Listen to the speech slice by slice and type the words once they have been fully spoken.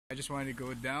just wanted to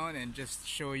go down and just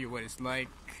show you what it's like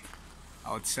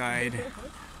outside.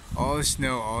 All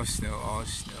snow, all snow, all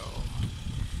snow.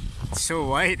 It's so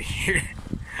white here.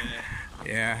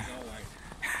 Yeah.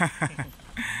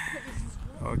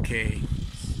 Okay.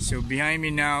 So behind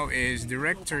me now is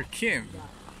Director Kim.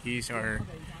 He's our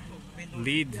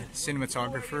lead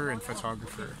cinematographer and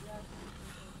photographer.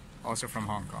 Also from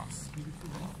Hong Kong.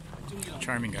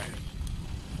 Charming guy.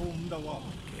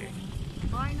 Okay.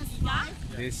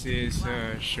 This is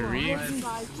Sharif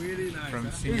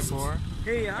from Singapore.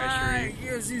 Hey, hi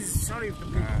Sharif. yes, sorry.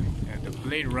 Yeah, the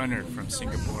Blade Runner from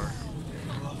Singapore.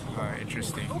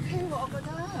 Interesting.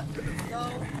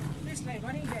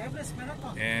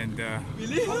 And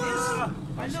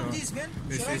also,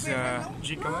 this is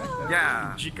Jikaman.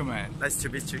 Yeah. Jikaman. Nice to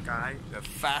meet you, guy. The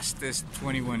fastest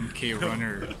 21K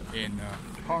runner in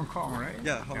Hong Kong, right?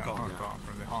 Yeah, Hong Kong. Hong Kong,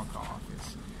 from the Hong Kong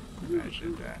office.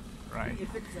 Imagine that, right?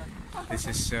 This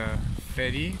is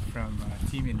FWD from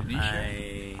Team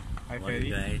Indonesia. Hi FWD.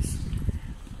 Guys.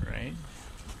 Right.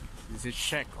 This is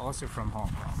Shek, also from Hong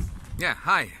Kong. Yeah,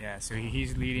 hi. Yeah, so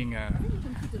he's leading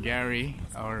Gary,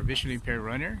 our visually impaired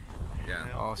runner. Yeah.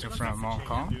 Also from Hong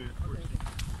Kong.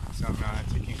 So I'm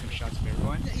taking some shots of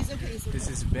everyone. This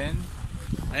is Ben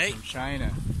from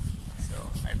China. So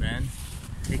hi Ben.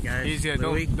 Hey guys. He's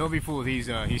don't be fooled. He's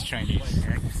Chinese.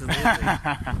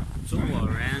 Absolutely.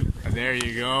 There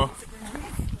you go.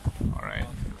 All right.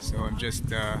 So I'm just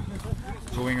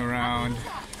going around.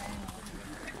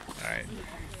 All right.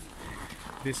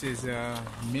 This is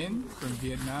Min from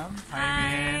Vietnam. Hi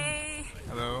Min.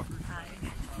 Hello.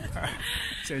 Hi.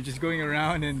 So just going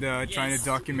around and trying to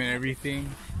document everything.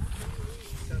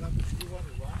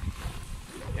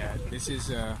 Yeah, this is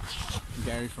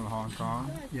Gary from Hong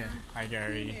Kong. Yeah. Hi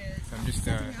Gary. So I'm just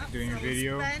doing a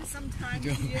video. Spend some time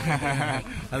here.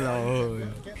 Hello.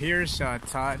 Here's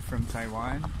Todd from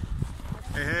Taiwan.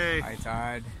 Hey. Hi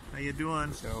Todd. How you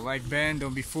doing? So like Ben,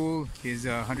 don't be fooled. He's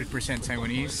 100%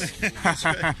 Taiwanese.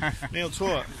 Nailed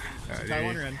错.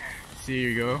 Taiwan人. See,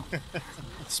 you go.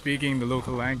 Speaking the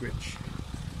local language.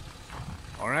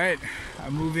 Alright,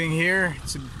 I'm moving here.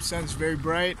 The sun's very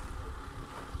bright.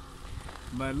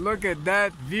 But look at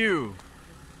that view.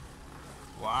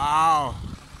 Wow!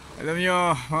 Alam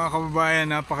nyo, mga kababayan,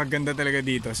 napakaganda talaga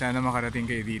dito. Sana makarating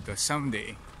kayo dito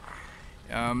someday.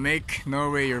 Make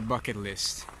Norway your bucket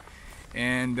list.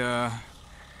 And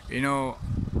you know,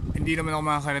 hindi naman ako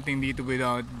makakarating dito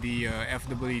without the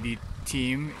FWD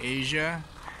Team Asia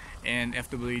and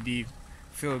FWD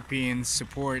Philippines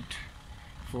support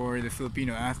for the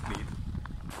Filipino athlete.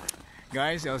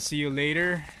 Guys, I'll see you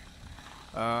later.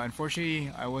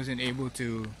 Unfortunately, I wasn't able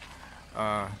to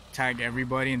tag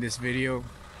everybody in this video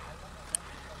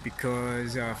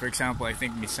because, for example, I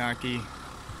think Misaki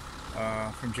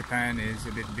from Japan is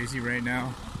a bit busy right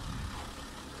now.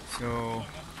 So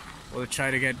we'll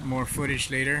try to get more footage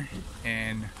later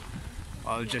and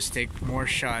I'll just take more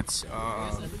shots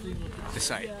of the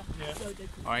site.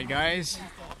 Alright guys,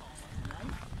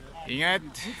 ingat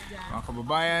mga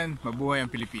kababayan, mabuhay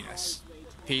ang Pilipinas.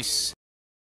 Peace.